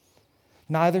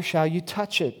 Neither shall you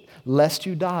touch it, lest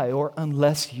you die, or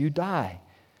unless you die.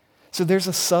 So there's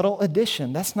a subtle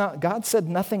addition. God said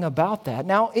nothing about that.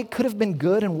 Now, it could have been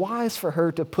good and wise for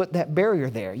her to put that barrier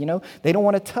there. They don't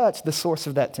want to touch the source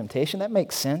of that temptation. That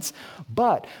makes sense.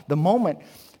 But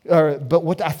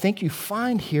what I think you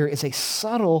find here is a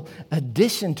subtle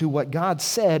addition to what God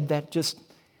said that just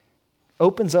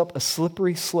opens up a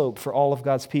slippery slope for all of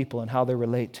God's people and how they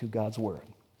relate to God's word.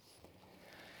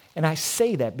 And I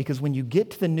say that because when you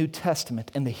get to the New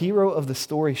Testament and the hero of the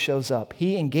story shows up,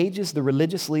 he engages the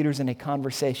religious leaders in a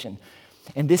conversation.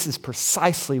 And this is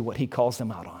precisely what he calls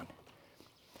them out on.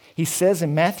 He says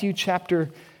in Matthew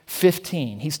chapter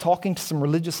 15, he's talking to some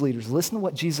religious leaders. Listen to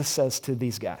what Jesus says to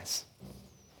these guys.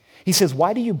 He says,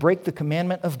 why do you break the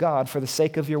commandment of God for the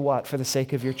sake of your what? For the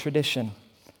sake of your tradition,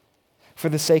 for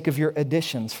the sake of your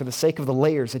additions, for the sake of the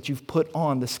layers that you've put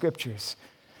on the scriptures.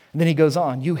 And then he goes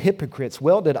on, you hypocrites,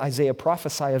 well did Isaiah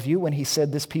prophesy of you when he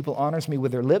said, this people honors me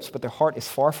with their lips, but their heart is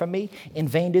far from me. In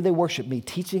vain do they worship me,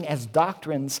 teaching as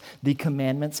doctrines the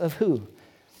commandments of who?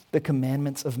 The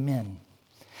commandments of men.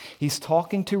 He's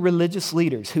talking to religious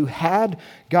leaders who had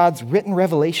God's written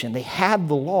revelation. They had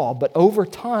the law, but over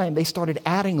time they started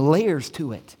adding layers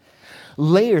to it.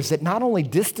 Layers that not only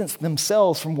distanced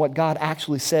themselves from what God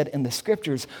actually said in the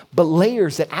scriptures, but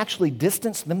layers that actually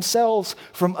distanced themselves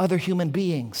from other human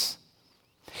beings.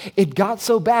 It got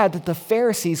so bad that the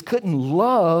Pharisees couldn't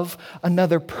love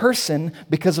another person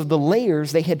because of the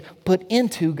layers they had put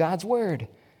into God's word.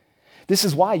 This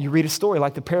is why you read a story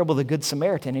like the parable of the Good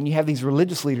Samaritan, and you have these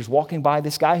religious leaders walking by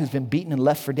this guy who's been beaten and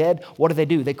left for dead. What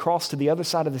do? They cross to the other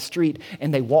side of the street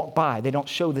and they walk by. They don't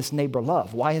show this neighbor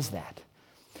love. Why is that?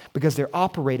 Because they're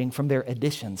operating from their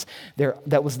additions.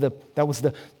 That was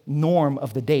the norm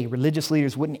of the day. Religious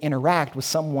leaders wouldn't interact with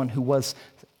someone who was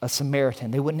a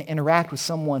Samaritan. They wouldn't interact with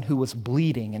someone who was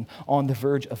bleeding and on the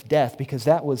verge of death because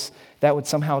that would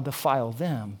somehow defile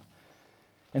them.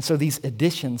 And so these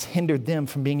additions hindered them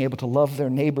from being able to love their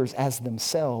neighbors as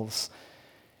themselves.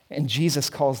 And Jesus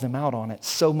calls them out on it,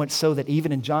 so much so that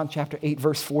even in John chapter 8,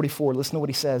 verse 44, listen to what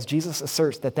he says. Jesus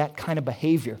asserts that kind of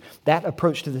behavior, that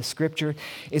approach to the scripture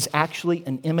is actually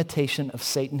an imitation of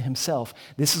Satan himself.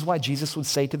 This is why Jesus would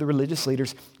say to the religious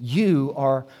leaders, you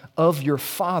are of your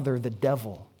father, the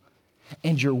devil,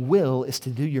 and your will is to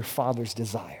do your father's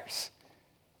desires.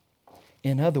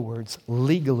 In other words,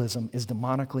 legalism is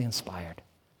demonically inspired.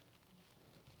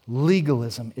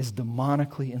 Legalism is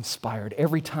demonically inspired.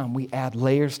 Every time we add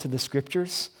layers to the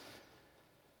scriptures,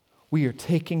 we are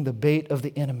taking the bait of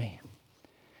the enemy.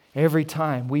 Every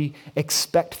time we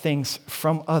expect things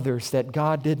from others that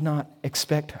God did not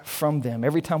expect from them.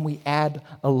 Every time we add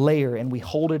a layer and we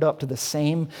hold it up to the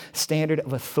same standard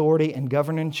of authority and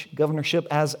governorship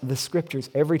as the scriptures,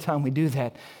 every time we do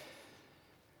that,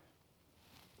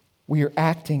 we are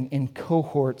acting in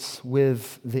cohorts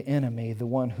with the enemy, the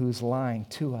one who's lying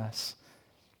to us.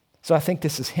 So I think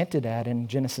this is hinted at in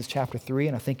Genesis chapter 3,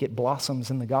 and I think it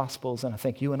blossoms in the Gospels, and I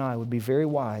think you and I would be very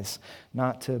wise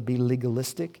not to be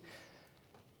legalistic,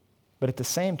 but at the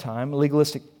same time,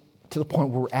 legalistic to the point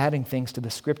where we're adding things to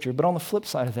the Scripture. But on the flip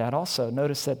side of that also,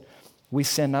 notice that we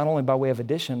sin not only by way of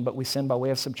addition, but we sin by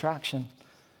way of subtraction.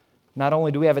 Not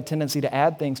only do we have a tendency to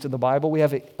add things to the Bible, we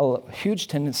have a huge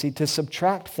tendency to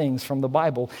subtract things from the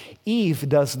Bible. Eve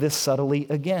does this subtly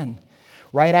again.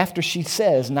 Right after she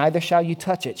says, neither shall you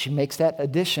touch it, she makes that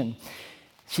addition.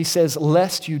 She says,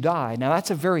 lest you die. Now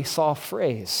that's a very soft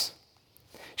phrase.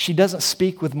 She doesn't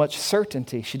speak with much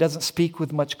certainty. She doesn't speak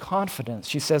with much confidence.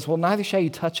 She says, well, neither shall you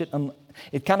touch it.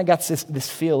 It kind of got this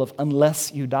feel of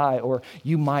unless you die, or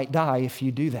you might die if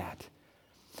you do that.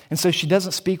 And so she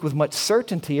doesn't speak with much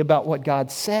certainty about what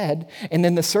God said, and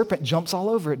then the serpent jumps all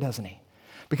over it, doesn't he?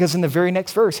 Because in the very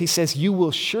next verse, he says, you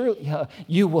will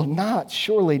not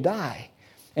surely die.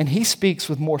 And he speaks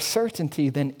with more certainty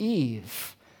than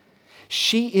Eve.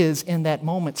 She is in that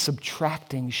moment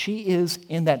subtracting. She is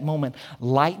in that moment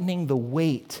lightening the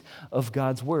weight of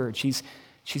God's word. She's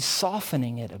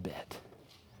softening it a bit.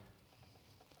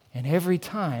 And every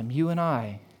time you and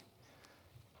I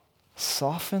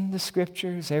soften the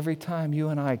scriptures, every time you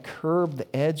and I curb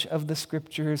the edge of the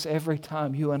scriptures, every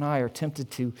time you and I are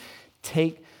tempted to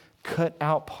cut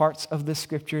out parts of the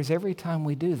scriptures, every time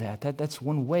we do that's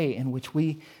one way in which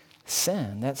we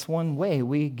sin. That's one way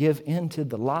we give in to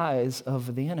the lies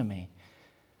of the enemy.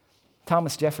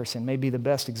 Thomas Jefferson may be the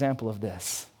best example of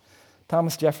this.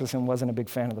 Thomas Jefferson wasn't a big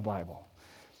fan of the Bible.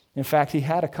 In fact, he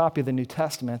had a copy of the New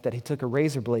Testament that he took a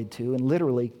razor blade to and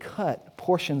literally cut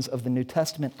portions of the New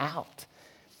Testament out.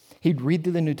 He'd read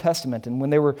through the New Testament, and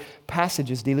when there were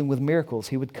passages dealing with miracles,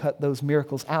 he would cut those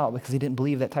miracles out because he didn't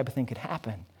believe that type of thing could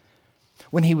happen.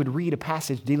 When he would read a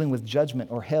passage dealing with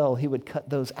judgment or hell, he would cut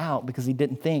those out because he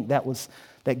didn't think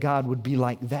that God would be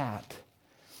like that.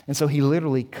 And so he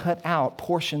literally cut out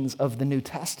portions of the New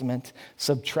Testament,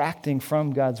 subtracting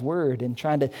from God's word and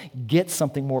trying to get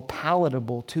something more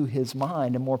palatable to his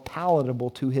mind and more palatable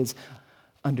to his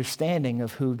understanding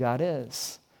of who God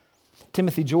is.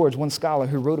 Timothy George, one scholar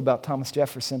who wrote about Thomas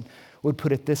Jefferson, would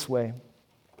put it this way.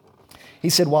 He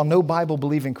said, while no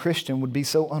Bible-believing Christian would be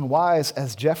so unwise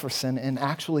as Jefferson in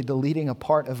actually deleting a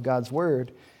part of God's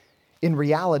word, in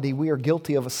reality, we are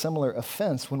guilty of a similar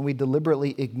offense when we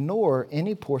deliberately ignore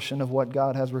any portion of what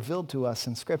God has revealed to us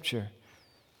in Scripture.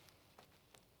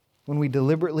 When we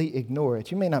deliberately ignore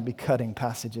it, you may not be cutting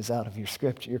passages out of your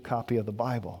scripture, your copy of the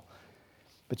Bible,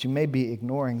 but you may be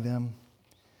ignoring them.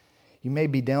 You may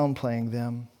be downplaying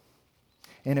them.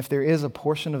 And if there is a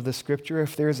portion of the Scripture,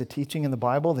 if there is a teaching in the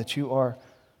Bible that you are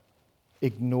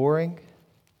ignoring,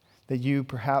 that you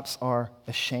perhaps are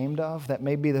ashamed of, that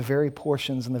may be the very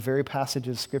portions and the very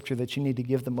passages of Scripture that you need to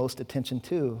give the most attention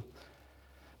to,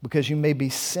 because you may be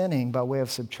sinning by way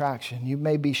of subtraction. You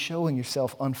may be showing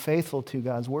yourself unfaithful to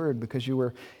God's word because you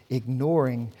were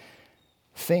ignoring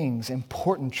things,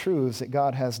 important truths that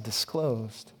God has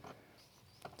disclosed.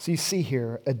 So you see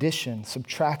here addition,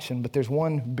 subtraction, but there's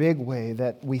one big way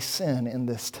that we sin in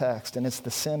this text, and it's the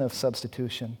sin of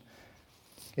substitution.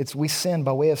 We sin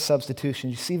by way of substitution.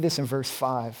 You see this in verse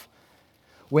 5.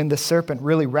 When the serpent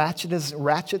really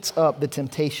ratchets up the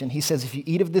temptation, he says, if you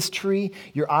eat of this tree,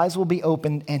 your eyes will be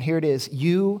opened, and here it is,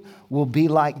 you will be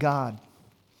like God.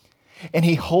 And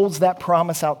he holds that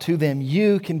promise out to them.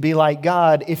 You can be like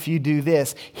God if you do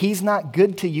this. He's not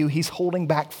good to you. He's holding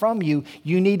back from you.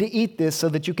 You need to eat this so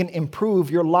that you can improve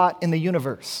your lot in the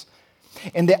universe.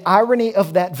 And the irony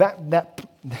of that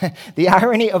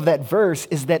verse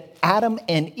is that Adam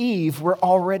and Eve were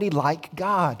already like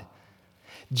God.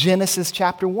 Genesis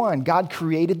chapter 1, God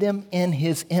created them in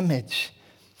his image.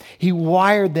 He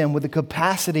wired them with the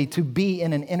capacity to be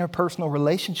in an interpersonal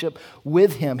relationship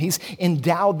with him. He's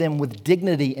endowed them with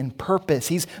dignity and purpose.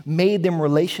 He's made them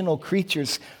relational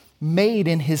creatures made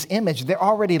in his image. They're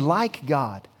already like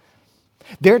God.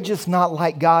 They're just not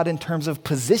like God in terms of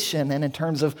position and in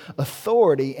terms of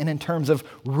authority and in terms of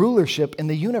rulership in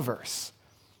the universe.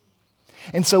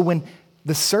 And so when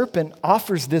the serpent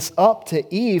offers this up to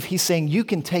Eve, he's saying, you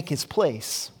can take his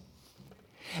place.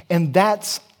 And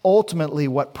that's ultimately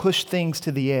what pushed things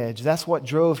to the edge. That's what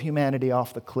drove humanity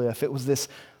off the cliff. It was this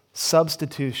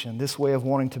substitution, this way of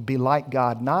wanting to be like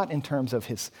God, not in terms of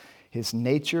his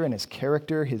nature and his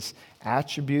character, his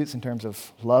attributes, in terms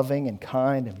of loving and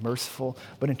kind and merciful,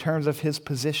 but in terms of his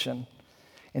position,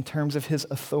 in terms of his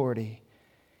authority,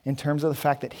 in terms of the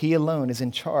fact that he alone is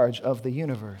in charge of the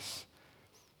universe.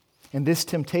 And this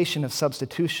temptation of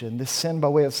substitution, this sin by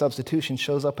way of substitution,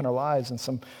 shows up in our lives in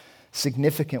some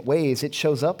significant ways. It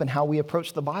shows up in how we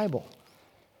approach the Bible.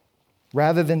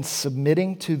 Rather than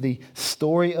submitting to the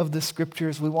story of the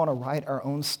Scriptures, we want to write our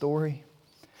own story.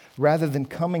 Rather than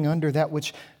coming under that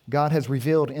which God has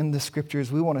revealed in the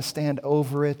Scriptures, we want to stand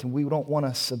over it, and we don't want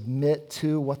to submit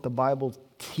to what the Bible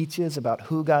teaches about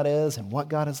who God is and what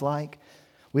God is like.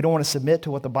 We don't want to submit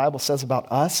to what the Bible says about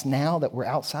us now that we're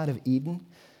outside of Eden.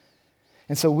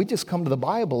 And so we just come to the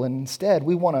Bible, and instead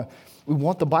we want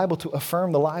the Bible to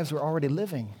affirm the lives we're already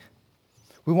living.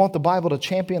 We want the Bible to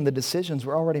champion the decisions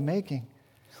we're already making.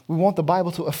 We want the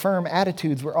Bible to affirm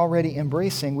attitudes we're already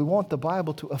embracing. We want the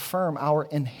Bible to affirm our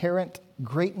inherent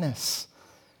greatness.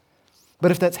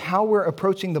 But if that's how we're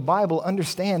approaching the Bible,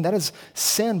 understand that is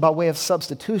sin by way of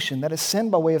substitution. That is sin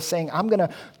by way of saying, I'm going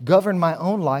to govern my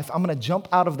own life. I'm going to jump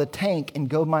out of the tank and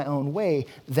go my own way.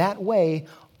 That way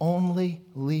only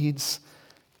leads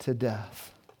to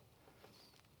death.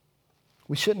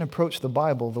 We shouldn't approach the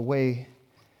Bible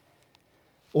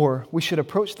we should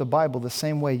approach the Bible the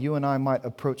same way you and I might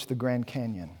approach the Grand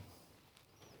Canyon.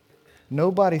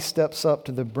 Nobody steps up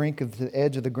to the brink of the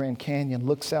edge of the Grand Canyon,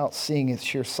 looks out, seeing its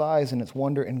sheer size and its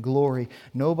wonder and glory.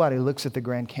 Nobody looks at the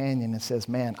Grand Canyon and says,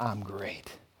 man, I'm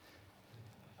great.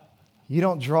 You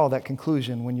don't draw that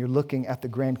conclusion when you're looking at the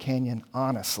Grand Canyon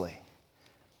honestly.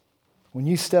 When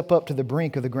you step up to the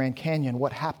brink of the Grand Canyon,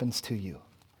 what happens to you?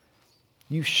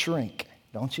 You shrink,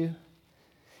 don't you?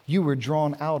 You were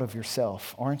drawn out of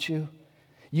yourself, aren't you?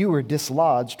 You were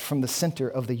dislodged from the center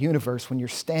of the universe when you're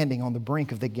standing on the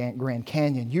brink of the Grand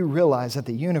Canyon. You realize that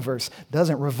the universe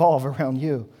doesn't revolve around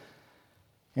you.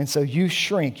 And so you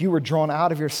shrink. You were drawn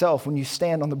out of yourself when you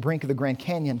stand on the brink of the Grand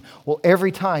Canyon. Well,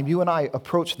 every time you and I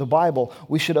approach the Bible,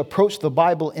 we should approach the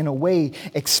Bible in a way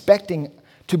expecting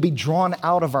to be drawn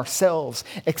out of ourselves,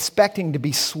 expecting to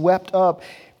be swept up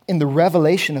in the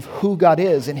revelation of who God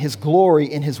is, in his glory,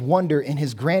 in his wonder, in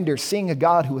his grandeur, seeing a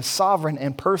God who is sovereign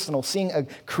and personal, seeing a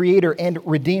creator and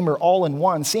redeemer all in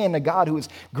one, seeing a God who is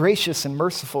gracious and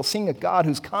merciful, seeing a God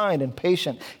who's kind and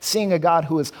patient, seeing a God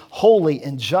who is holy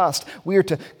and just. We are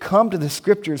to come to the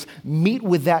Scriptures, meet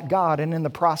with that God, and in the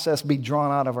process be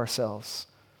drawn out of ourselves.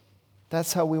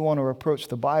 That's how we want to approach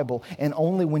the Bible. And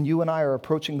only when you and I are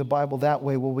approaching the Bible that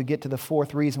way will we get to the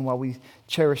fourth reason why we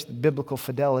cherish biblical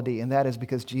fidelity, and that is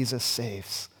because Jesus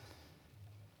saves.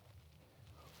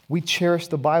 We cherish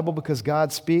the Bible because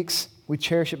God speaks. We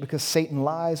cherish it because Satan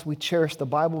lies. We cherish the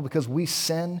Bible because we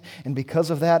sin. And because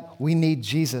of that, we need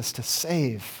Jesus to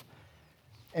save.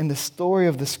 And the story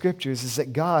of the Scriptures is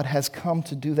that God has come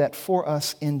to do that for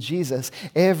us in Jesus.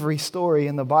 Every story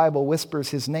in the Bible whispers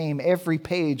His name. Every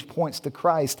page points to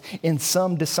Christ in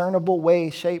some discernible way,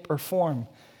 shape, or form.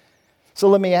 So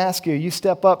let me ask you, you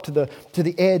step up to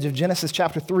the edge of Genesis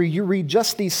chapter 3, you read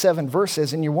just these 7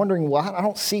 verses, and you're wondering, well, I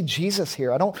don't see Jesus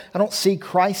here. I don't see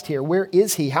Christ here. Where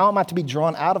is He? How am I to be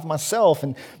drawn out of myself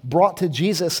and brought to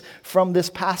Jesus from this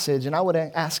passage? And I would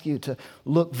ask you to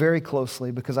look very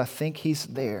closely, because I think He's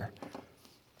there.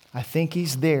 I think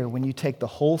He's there when you take the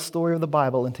whole story of the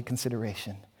Bible into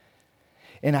consideration.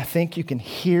 And I think you can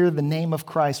hear the name of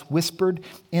Christ whispered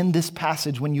in this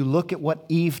passage when you look at what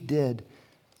Eve did.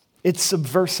 It's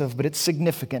subversive, but it's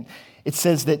significant. It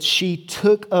says that she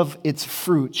took of its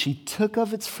fruit. She took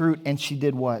of its fruit and she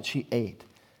did what? She ate.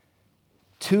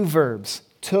 2 verbs,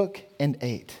 took and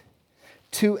ate.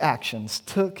 2 actions,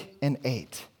 took and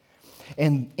ate.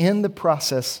 And in the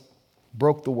process,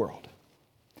 broke the world.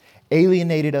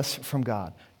 Alienated us from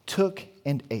God. Took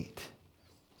and ate.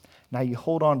 Now you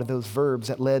hold on to those verbs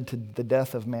that led to the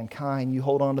death of mankind. You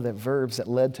hold on to the verbs that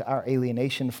led to our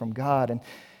alienation from God.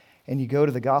 And you go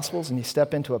to the Gospels and you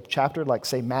step into a chapter like,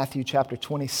 say, Matthew chapter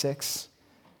 26.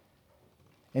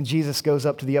 And Jesus goes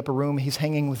up to the upper room. He's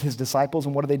hanging with His disciples.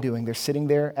 And what are they doing? They're sitting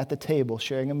there at the table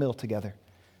sharing a meal together.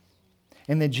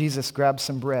 And then Jesus grabs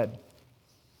some bread.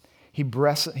 He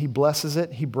blesses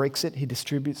it. He breaks it. He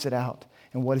distributes it out.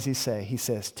 And what does He say? He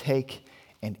says, take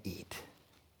and eat.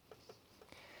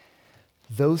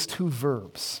 Those 2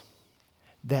 verbs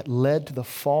that led to the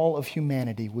fall of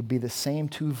humanity would be the same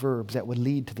 2 verbs that would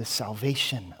lead to the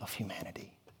salvation of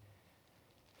humanity.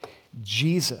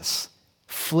 Jesus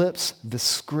flips the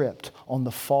script on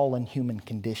the fallen human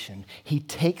condition. He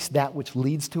takes that which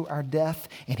leads to our death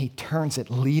and He turns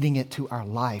it, leading it to our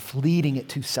life, leading it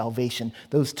to salvation.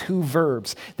 Those 2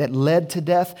 verbs that led to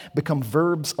death become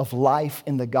verbs of life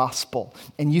in the gospel.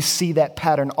 And you see that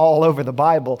pattern all over the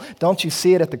Bible. Don't you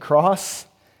see it at the cross?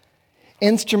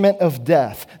 Instrument of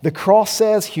death. The cross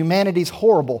says humanity's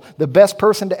horrible. The best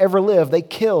person to ever live, they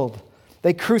killed.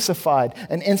 They crucified.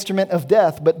 An instrument of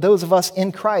death. But those of us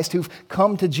in Christ who've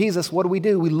come to Jesus, what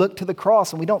do? We look to the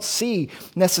cross and we don't see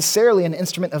necessarily an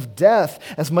instrument of death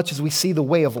as much as we see the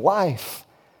way of life.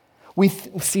 We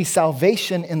see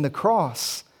salvation in the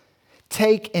cross.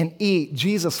 Take and eat.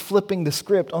 Jesus flipping the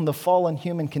script on the fallen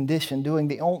human condition, doing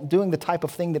the type of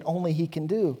thing that only He can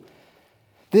do.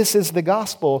 This is the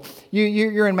gospel.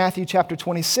 You're in Matthew chapter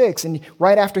 26, and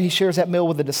right after He shares that meal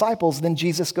with the disciples, then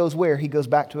Jesus goes where? He goes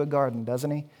back to a garden, doesn't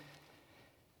He?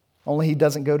 Only He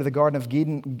doesn't go to the Garden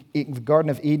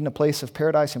of Eden, a place of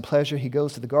paradise and pleasure. He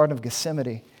goes to the Garden of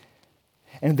Gethsemane.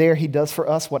 And there He does for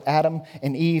us what Adam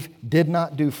and Eve did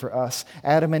not do for us.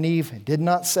 Adam and Eve did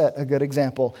not set a good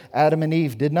example. Adam and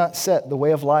Eve did not set the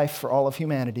way of life for all of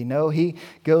humanity. No, He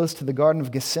goes to the Garden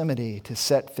of Gethsemane to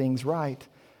set things right.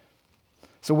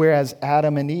 So whereas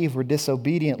Adam and Eve were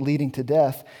disobedient, leading to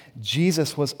death,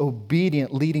 Jesus was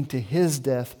obedient, leading to His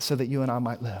death so that you and I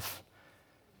might live.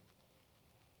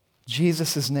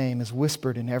 Jesus' name is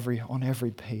whispered on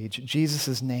every page.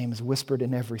 Jesus' name is whispered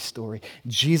in every story.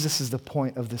 Jesus is the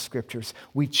point of the Scriptures.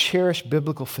 We cherish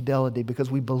biblical fidelity because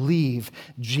we believe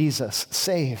Jesus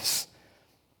saves.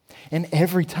 And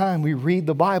every time we read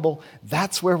the Bible,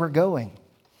 that's where we're going.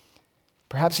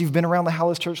 Perhaps you've been around the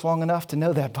Hallows Church long enough to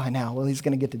know that by now. Well, He's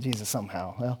going to get to Jesus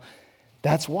somehow. Well,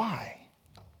 that's why.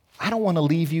 I don't want to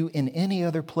leave you in any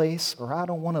other place, or I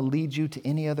don't want to lead you to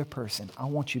any other person. I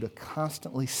want you to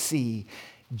constantly see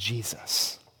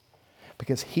Jesus,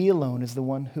 because He alone is the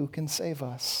one who can save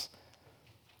us.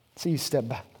 So you step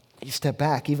back.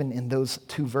 Even in those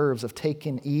 2 verbs of take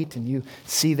and eat, and you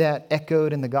see that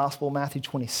echoed in the Gospel, Matthew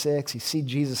 26. You see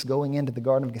Jesus going into the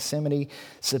Garden of Gethsemane,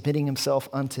 submitting Himself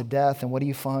unto death. And what do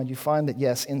you find? You find that,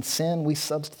 yes, in sin we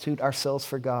substitute ourselves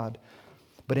for God,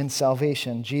 but in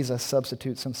salvation, Jesus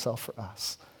substitutes Himself for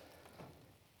us.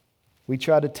 We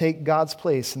try to take God's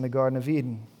place in the Garden of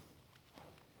Eden.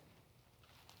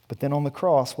 But then on the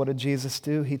cross, what did Jesus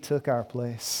do? He took our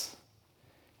place.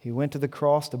 He went to the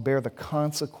cross to bear the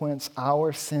consequence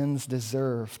our sins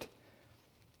deserved.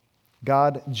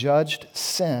 God judged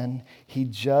sin. He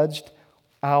judged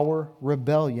our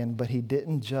rebellion, but He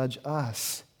didn't judge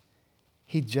us.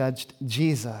 He judged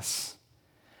Jesus.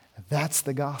 That's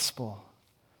the gospel.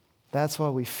 That's why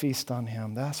we feast on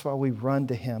him. That's why we run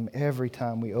to him every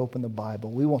time we open the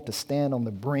Bible. We want to stand on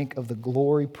the brink of the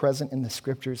glory present in the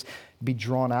Scriptures, be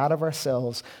drawn out of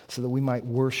ourselves so that we might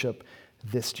worship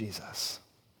this Jesus.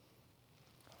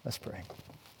 Let's pray.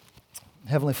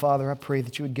 Heavenly Father, I pray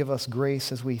that you would give us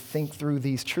grace as we think through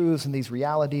these truths and these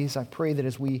realities. I pray that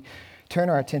as we turn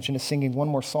our attention to singing one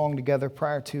more song together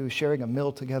prior to sharing a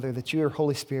meal together, that your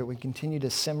Holy Spirit would continue to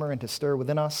simmer and to stir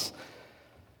within us,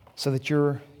 so that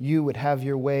you would have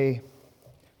your way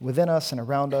within us and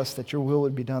around us, that your will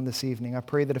would be done this evening. I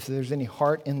pray that if there's any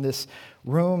heart in this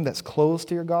room that's closed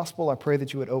to your gospel, I pray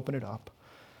that you would open it up.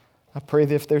 I pray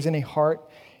that if there's any heart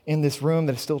in this room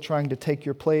that is still trying to take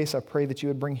your place, I pray that you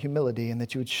would bring humility and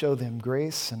that you would show them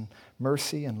grace and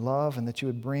mercy and love, and that you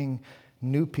would bring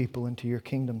new people into your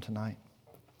kingdom tonight.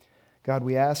 God,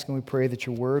 we ask and we pray that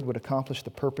your word would accomplish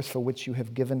the purpose for which you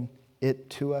have given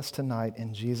it to us tonight.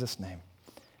 In Jesus' name.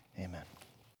 Amen.